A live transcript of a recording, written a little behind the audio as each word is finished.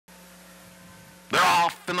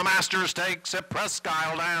off in the Masters Stakes at Presque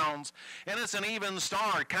Downs. And it's an even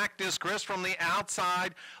start. Cactus Chris from the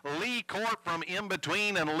outside, Lee Court from in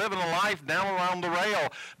between, and Living a Life down around the rail.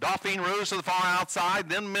 Dauphine Rouge to the far outside,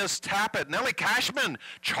 then Miss Tappet. Nellie Cashman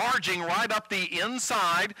charging right up the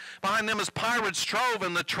inside. Behind them is Pirate Strove,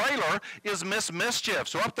 and the trailer is Miss Mischief.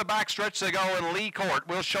 So up the back stretch they go, and Lee Court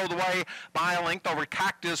will show the way by a length over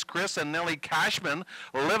Cactus Chris and Nellie Cashman.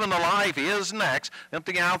 Living the Life is next. Up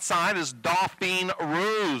the outside is Dauphine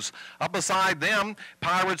Rouge. Up beside them,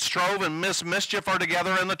 Pirate Strove and Miss Mischief are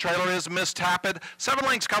together, and the trailer is Miss Tappet. 7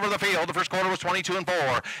 lengths cover the field. The first quarter was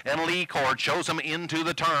 22-4, and Lee Court shows them into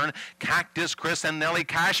the turn. Cactus Chris and Nellie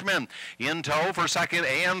Cashman in tow for second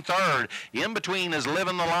and third. In between is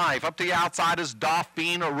Living the Life. Up the outside is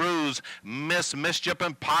Dauphine Rouge, Miss Mischief,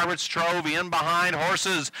 and Pirate Strove in behind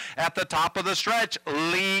horses. At the top of the stretch,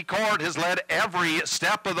 Lee Court has led every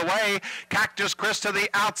step of the way. Cactus Chris to the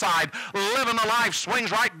outside. Living the Life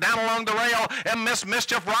swings right down along the rail, and Miss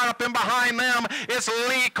Mischief right up in behind them. It's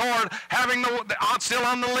Lee Court having still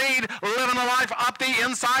on the lead. Living the Life up the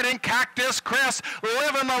inside, and Cactus Chris.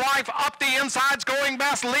 Living the Life up the inside's going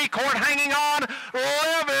best. Lee Court hanging on.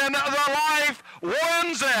 Living the Life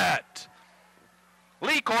wins it.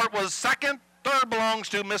 Lee Court was second. Third belongs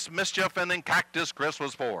to Miss Mischief, and then Cactus Chris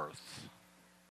was fourth.